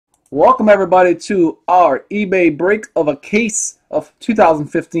Welcome everybody to our eBay break of a case of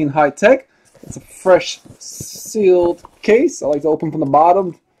 2015 High Tech. It's a fresh sealed case. I like to open from the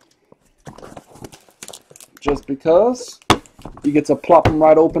bottom just because you get to plop them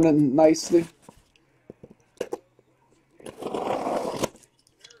right open and nicely.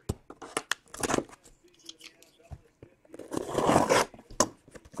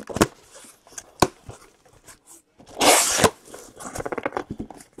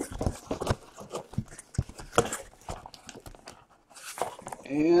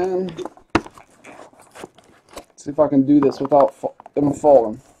 And see if I can do this without them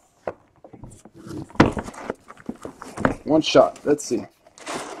falling. One shot. Let's see.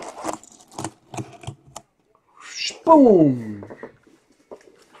 Boom.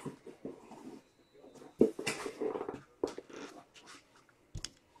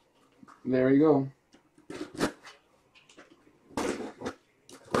 There you go.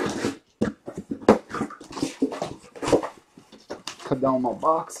 Cut down my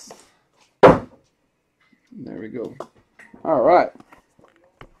box. There we go. All right.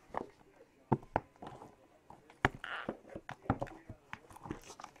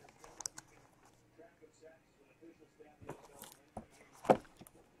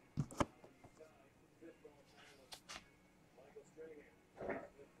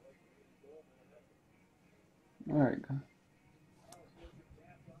 All right.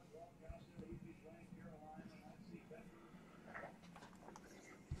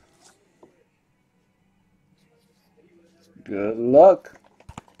 Good luck.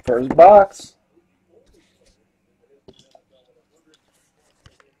 First box.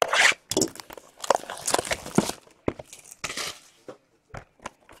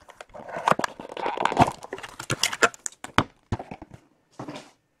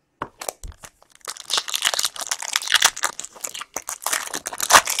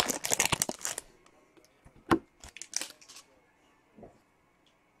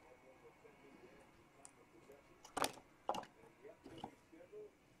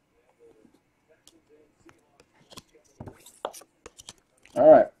 All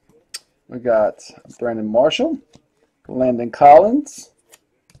right, we got Brandon Marshall, Landon Collins,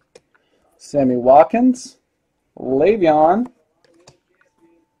 Sammy Watkins, Le'Veon,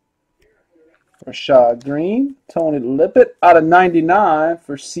 Rashad Green, Tony Lippett out of 99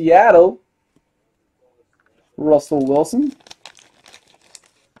 for Seattle, Russell Wilson,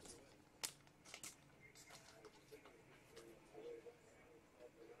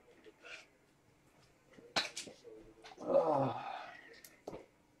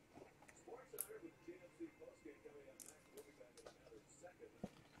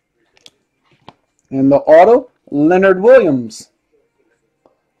 and the auto, Leonard Williams.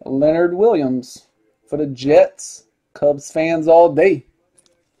 Leonard Williams for the Jets. Cubs fans all day.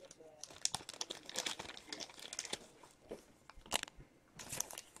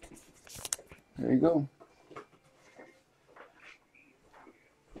 There you go.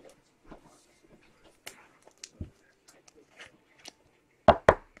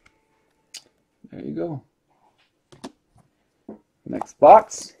 There you go. Next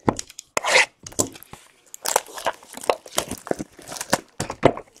box.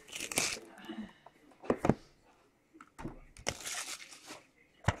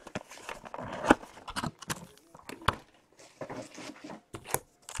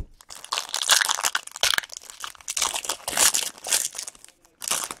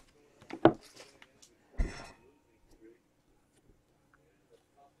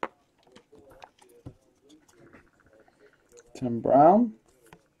 Tim Brown,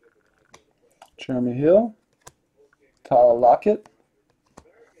 Jeremy Hill, Tyler Lockett,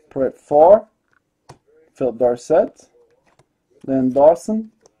 Brett Favre, Phil Dorsett, Lynn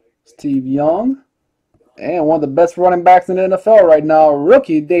Dawson, Steve Young, and one of the best running backs in the NFL right now,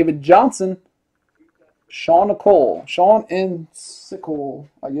 rookie David Johnson, Sean and Sickle,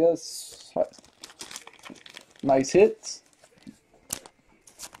 I guess. Nice hits.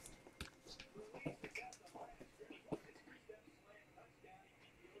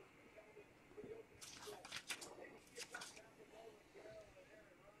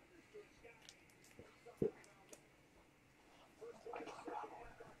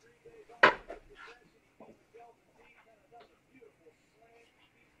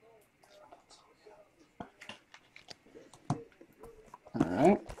 All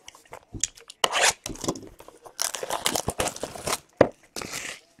right.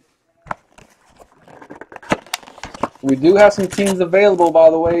 We do have some teams available, by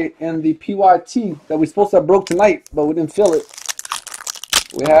the way, in the PYT that we supposed to have broke tonight, but we didn't fill it.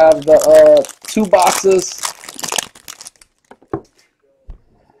 We have the 2 boxes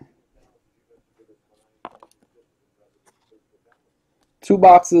 2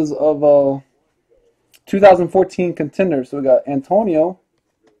 boxes of 2014 contenders. So we got Antonio,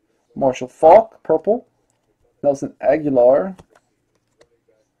 Marshall Faulk, purple, Nelson Aguilar,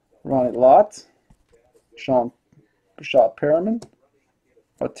 Ronnie Lott, Sean Rashad Perriman,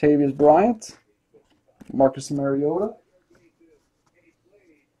 Octavius Bryant, Marcus Mariota,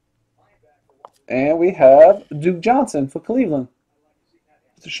 and we have Duke Johnson for Cleveland.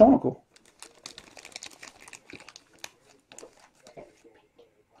 It's a Shonicle.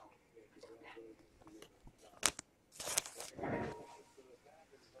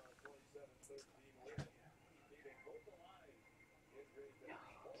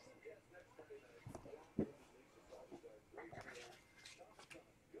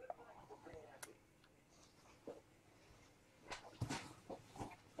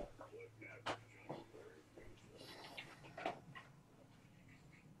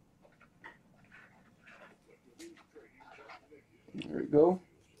 There we go.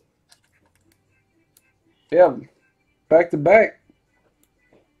 Yeah, back to back.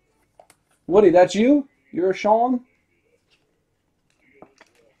 Woody, that's you? You're Sean?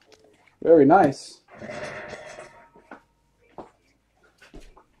 Very nice.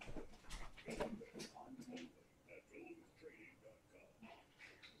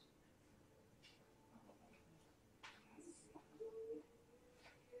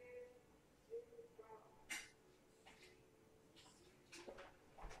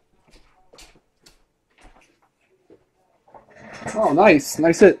 Oh, nice.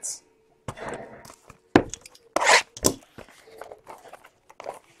 Nice hits.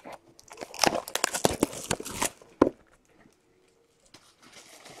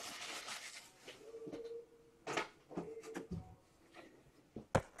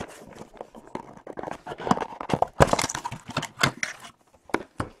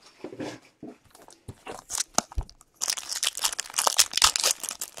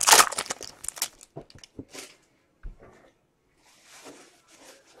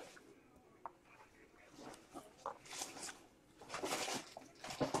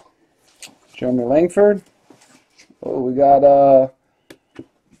 Jeremy Langford. Oh, we got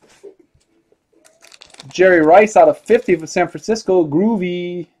Jerry Rice out of 50 for San Francisco.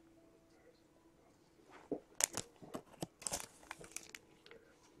 Groovy.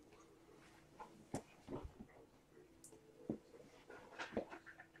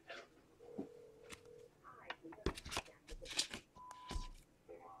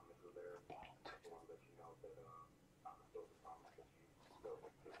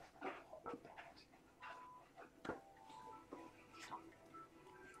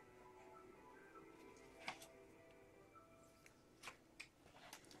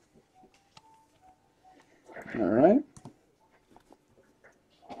 All right.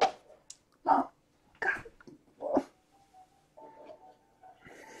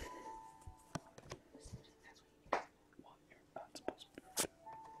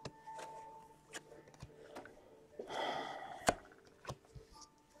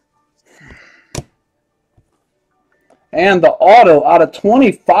 And the auto out of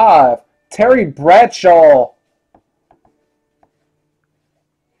 25, Terry Bradshaw.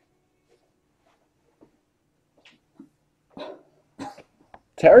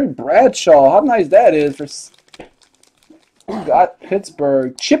 Terry Bradshaw, how nice that is for. Got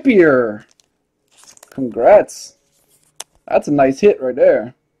Pittsburgh. Chippier. Congrats. That's a nice hit right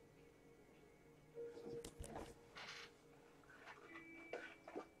there.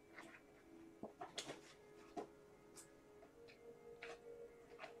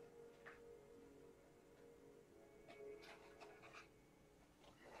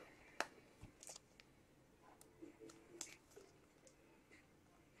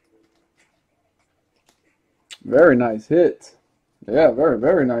 Very nice hit. Yeah, very,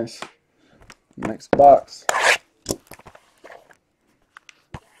 very nice. Next box.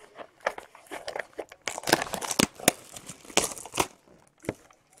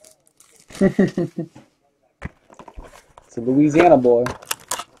 It's a Louisiana boy.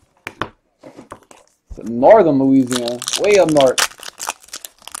 It's a northern Louisiana. Way up north.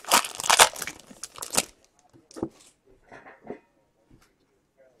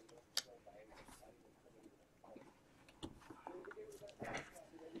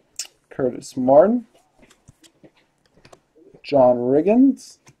 Curtis Martin, John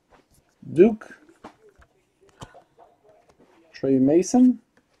Riggins, Duke, Trey Mason,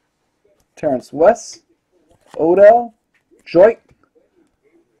 Terrence West, Odell, Drake,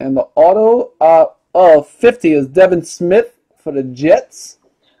 and the auto of 50 is Devin Smith for the Jets.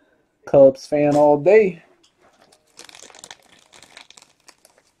 Cubs fan all day.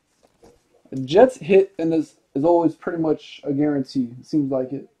 The Jets hit in this is always pretty much a guarantee. It seems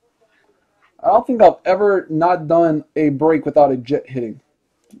like it. I don't think I've ever not done a break without a jet hitting.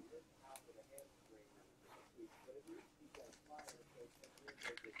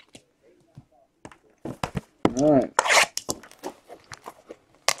 All right.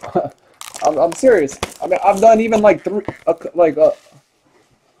 I'm serious. I mean, I've done even like a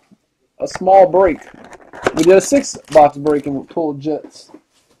small break. We did a 6-box break and we pulled jets.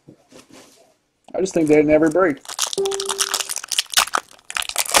 I just think they're in every break.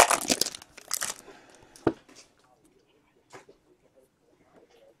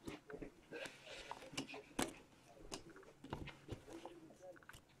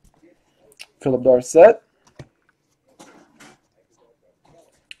 Philip Dorsett,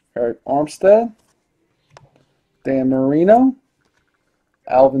 Eric Armstead, Dan Marino,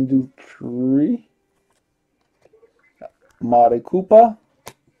 Alvin Dupree, Marty Cooper,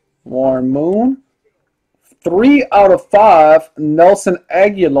 Warren Moon. 3 out of 5, Nelson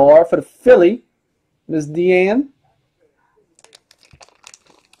Aguilar for the Philly, Miss Deanne.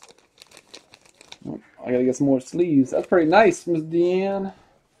 I gotta get some more sleeves. That's pretty nice, Miss Deanne.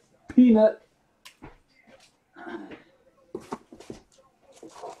 Peanut.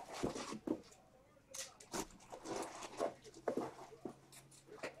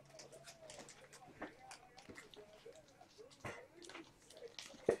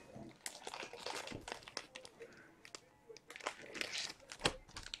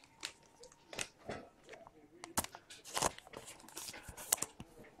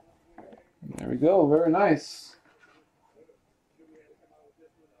 There we go. Very nice.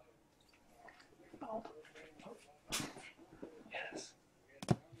 Yes.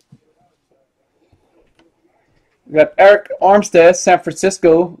 We got Eric Armstead, San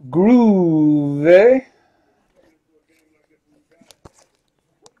Francisco. Groove.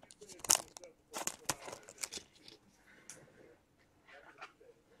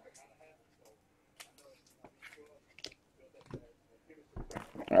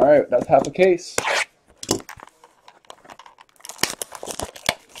 All right, that's half a case.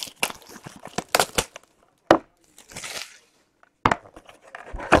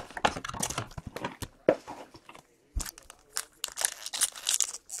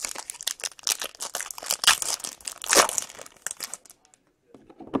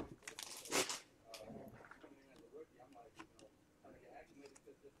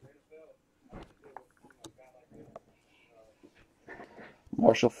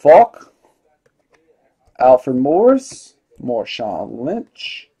 Marshall Faulk, Alfred Morris, Marshawn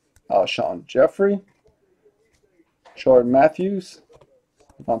Lynch, Alshon Jeffrey, Jordan Matthews,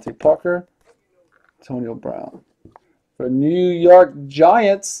 Devontae Parker, Antonio Brown. For New York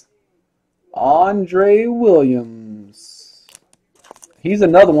Giants, Andre Williams. He's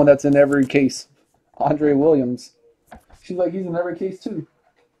another one that's in every case. Andre Williams. Seems like he's in every case too.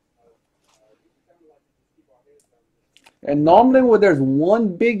 And normally when there's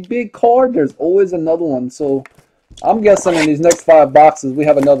one big card, there's always another one. So I'm guessing in these next 5 boxes we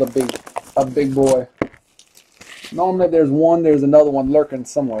have another big boy. Normally there's one, there's another one lurking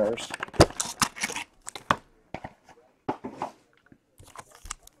somewhere.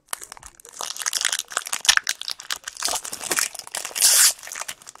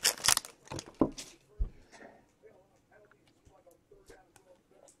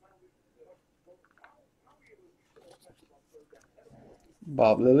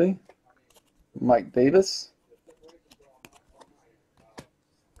 Bob Lilly, Mike Davis,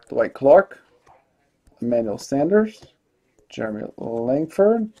 Dwight Clark, Emmanuel Sanders, Jeremy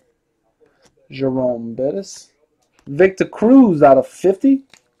Langford, Jerome Bettis, Victor Cruz out of 50.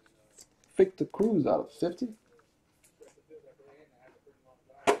 Victor Cruz out of 50.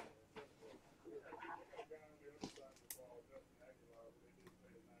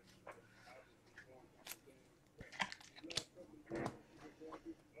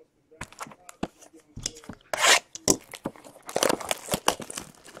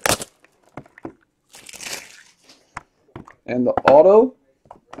 And the auto,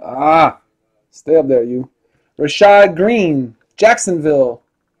 stay up there, you. Rashad Green, Jacksonville,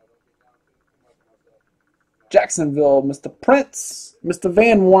 Mr. Prince, Mr.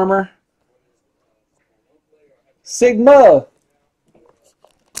 Van Warmer, Sigma.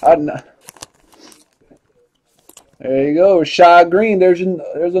 There you go, Rashad Green. There's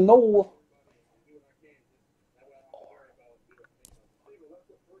a Noel.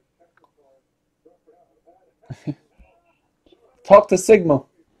 Talk to Sigma.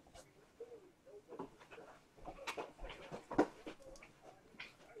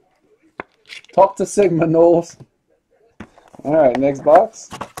 Talk to Sigma, Knowles. All right, next box.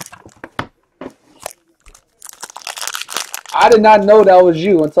 I did not know that was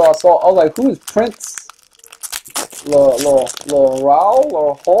you until I saw. I was like, who is Prince? Raul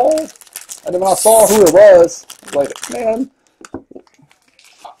or Hall? And then when I saw who it was, I was like, man,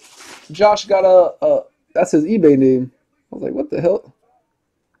 Josh got a that's his eBay name. I was like, what the hell?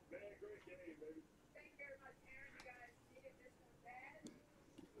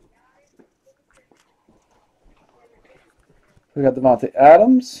 We got Devontae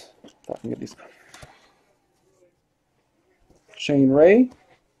Adams. If I can get these. Shane Ray.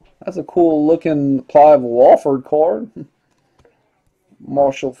 That's a cool looking Clive Walford card.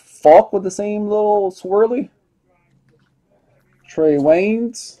 Marshall Faulk with the same little swirly. Trey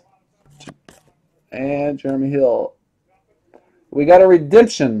Waynes. And Jeremy Hill. We got a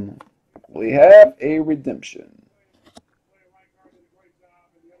redemption. We have a redemption.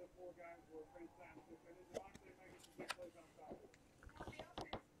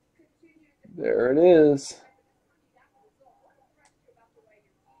 There it is.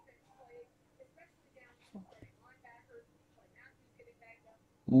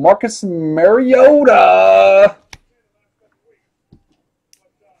 Marcus Mariota.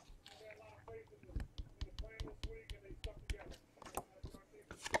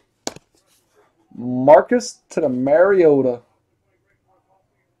 Marcus to the Mariota.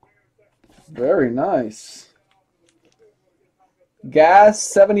 Very nice. Gas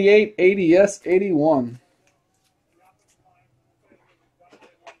 78, ADS 81.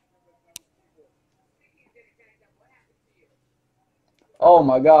 Oh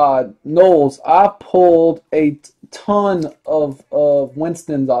my God, Knowles! I pulled a ton of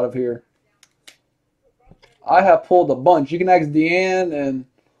Winstons out of here. I have pulled a bunch. You can ask Deanne and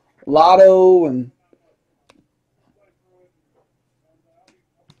Lotto, and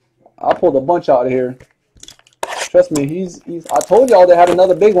I pulled a bunch out of here. Trust me, he's. I told y'all they had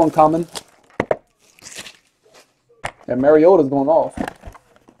another big one coming, and Mariota's going off.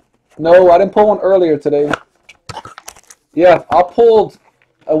 No, I didn't pull one earlier today. Yeah, I pulled.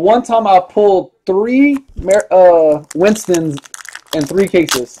 At one time, I pulled 3 Winstons in 3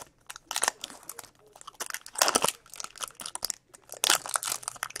 cases.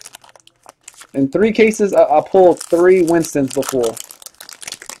 In 3 cases, I pulled 3 Winstons before.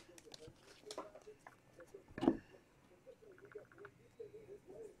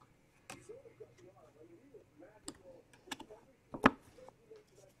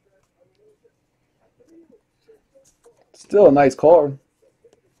 Still a nice card.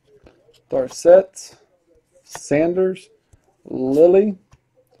 Darcet, Sanders, Lilly,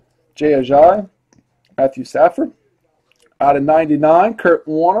 Jay Ajayi, Matthew Stafford. Out of 99, Kurt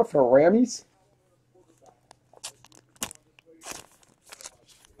Warner for Rammies.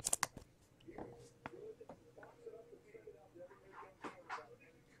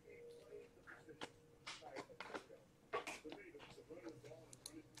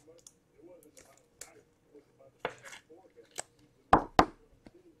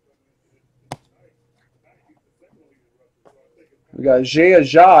 We got Jay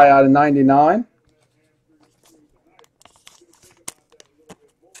Ajayi out of 99.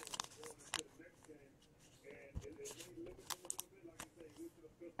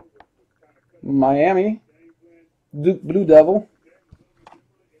 Miami, Duke Blue Devil.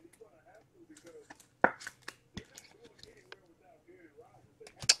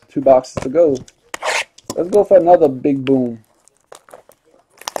 Two boxes to go. Let's go for another big boom.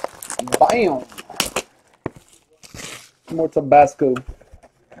 Bam! More Tabasco.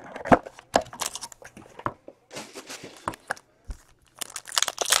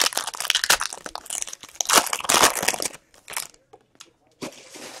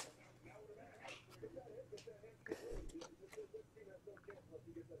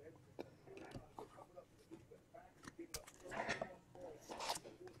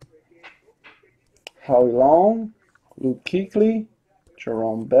 Howie Long, Luke Kuechly,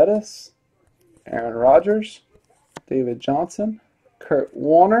 Jerome Bettis, Aaron Rodgers, David Johnson, Kurt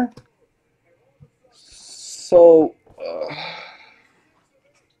Warner. So,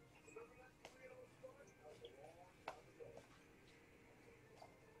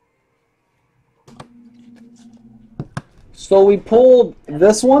 we pulled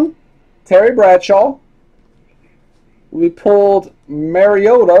this one, Terry Bradshaw. We pulled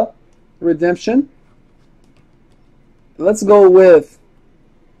Mariota, redemption. Let's go with,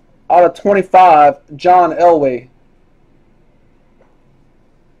 out of 25, John Elway.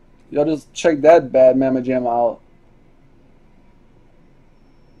 Y'all just check that bad mamma jam out.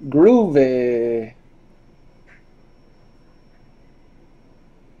 Groovy.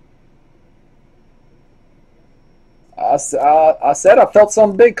 I said I felt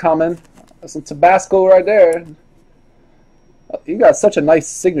something big coming. That's some Tabasco right there. You got such a nice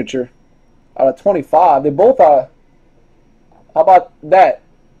signature. Out of 25. They both are. How about that?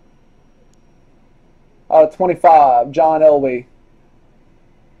 Out of 25, John Elway.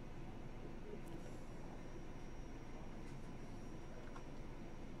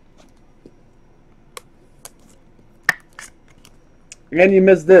 And you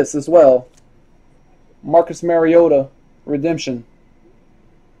missed this as well. Marcus Mariota, redemption.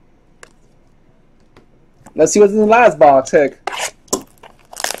 Let's see what's in the last box. Heck.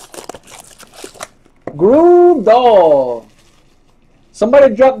 Groove Doll.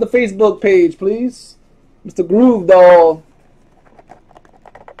 Somebody drop the Facebook page, please. Mr. Groove Doll.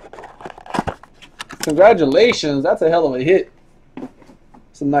 Congratulations. That's a hell of a hit.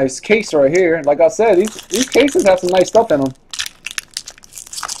 It's a nice case right here. Like I said, these cases have some nice stuff in them.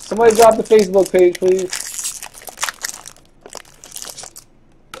 Somebody drop the Facebook page, please.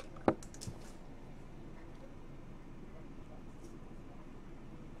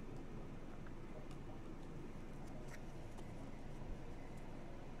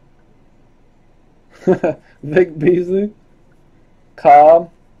 Vic Beasley,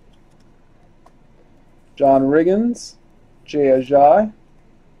 Cobb, John Riggins, Jay Ajayi.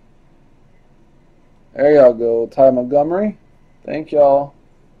 There y'all go. Ty Montgomery. Thank y'all.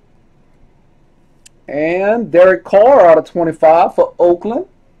 And Derek Carr out of 25 for Oakland.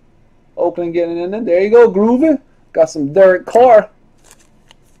 Oakland getting in there. There you go, Groovy. Got some Derek Carr.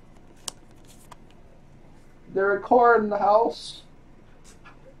 Derek Carr in the house.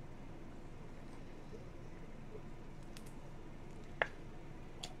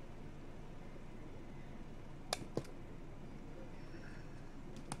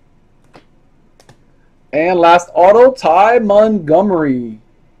 And last auto, Ty Montgomery.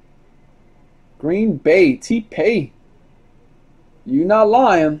 Green Bay, T-Pay. You not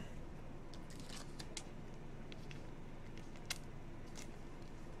lying.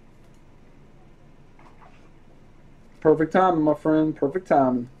 Perfect timing, my friend. Perfect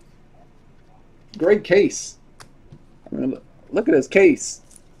timing. Great case. I mean, look at his case.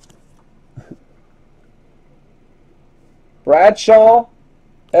 Bradshaw,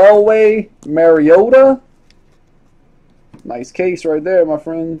 Elway, Mariota. Nice case right there, my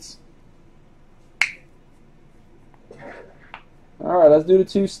friends. All right, let's do the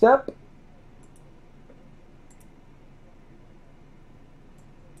two-step.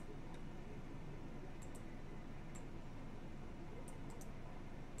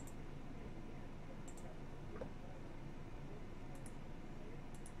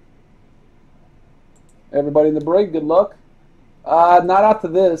 Everybody in the break, good luck. Not after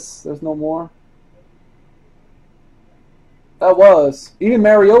this. There's no more. That was. Even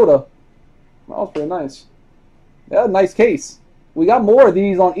Mariota. That was pretty nice. Yeah, nice case. We got more of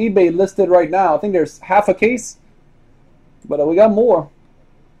these on eBay listed right now. I think there's half a case. But we got more.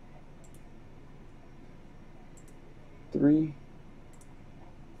 3,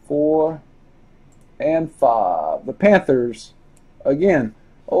 4, and 5. The Panthers. Again.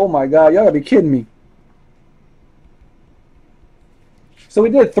 Oh my God. Y'all gotta be kidding me. So we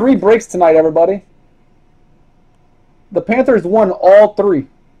did 3 breaks tonight, everybody. The Panthers won all 3.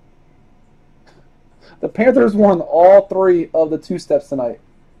 The Panthers won all 3 of the two steps tonight.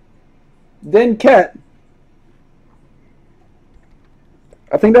 Then Ket.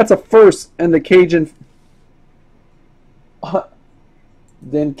 I think that's a first in the Cajun.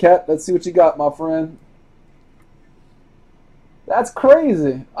 Then Ket, let's see what you got, my friend. That's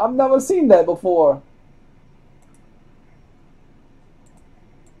crazy. I've never seen that before.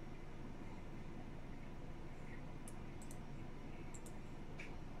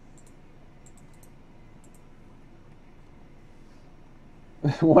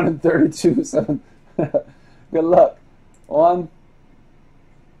 One in 32, 7. Good luck. 1,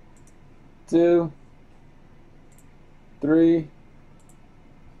 2, 3,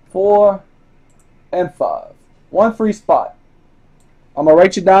 4, and 5. 1 free spot. I'm gonna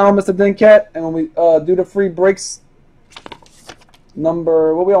write you down, Mr. Dincat, and when we do the free breaks,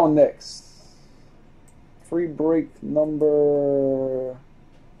 number, what are we on next? Free break number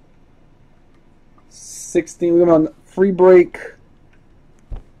 16. We're on free break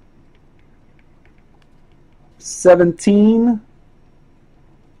 17.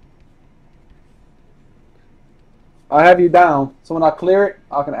 I have you down, so when I clear it,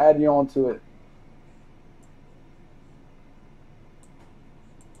 I can add you onto it.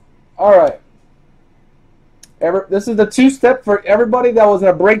 All right. This is the two-step for everybody that was in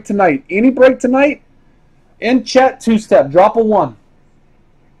a break tonight. Any break tonight, in chat, two-step. Drop a 1.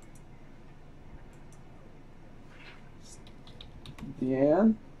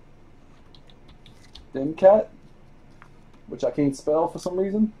 Deanne. Dincat. which I can't spell for some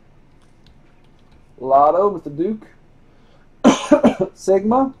reason. Lotto, Mr. Duke.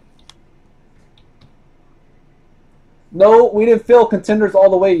 Sigma. No, we didn't fill contenders all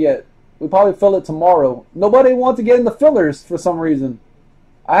the way yet. We probably fill it tomorrow. Nobody wants to get in the fillers for some reason.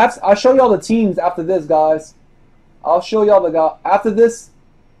 I'll show y'all the teams after this, guys. I'll show y'all the guy after this.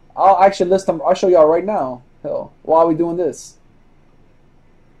 I'll actually list them. I'll show y'all right now. Hell, why are we doing this?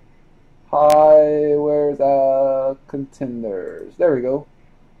 Hi, where's contenders? There we go.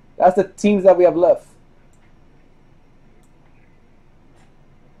 That's the teams that we have left.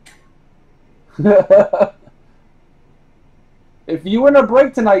 If you were in a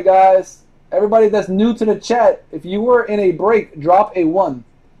break tonight, guys, everybody that's new to the chat, if you were in a break, drop a 1.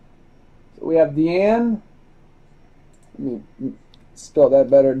 So we have Deanne. Let me spell that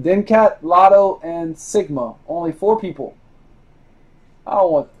better. Dencat, Lotto, and Sigma. Only 4 people. I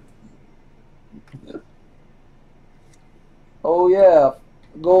don't want. Oh yeah,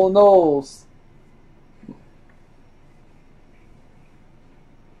 Go Knowles.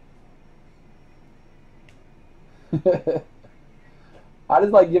 I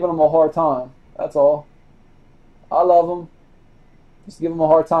just like giving them a hard time. That's all. I love them. Just give them a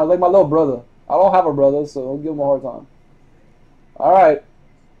hard time. Like my little brother. I don't have a brother, so I'll give him a hard time. All right.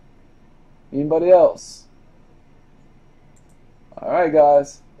 Anybody else? All right,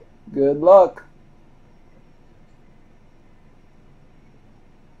 guys. Good luck.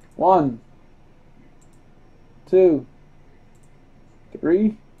 1, 2,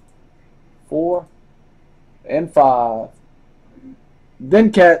 3, 4, and 5.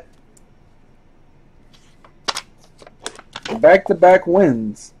 Dencat. Back-to-back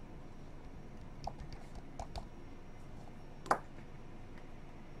wins.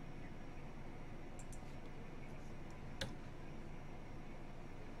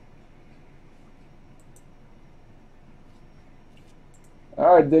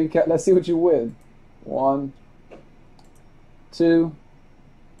 All right, Dencat, let's see what you win. 1, 2,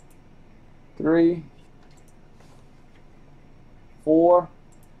 3, 4,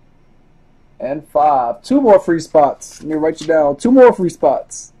 and 5. 2 more free spots. Let me write you down. 2 more free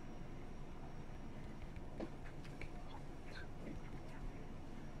spots.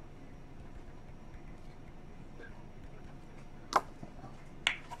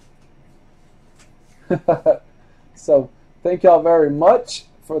 So, thank y'all very much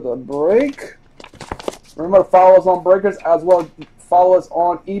for the break. Remember to follow us on Breakers as well as follow us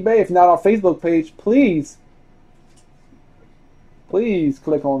on eBay. If not on our Facebook page, please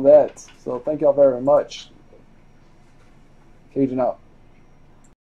click on that. So thank y'all very much. Cajun out.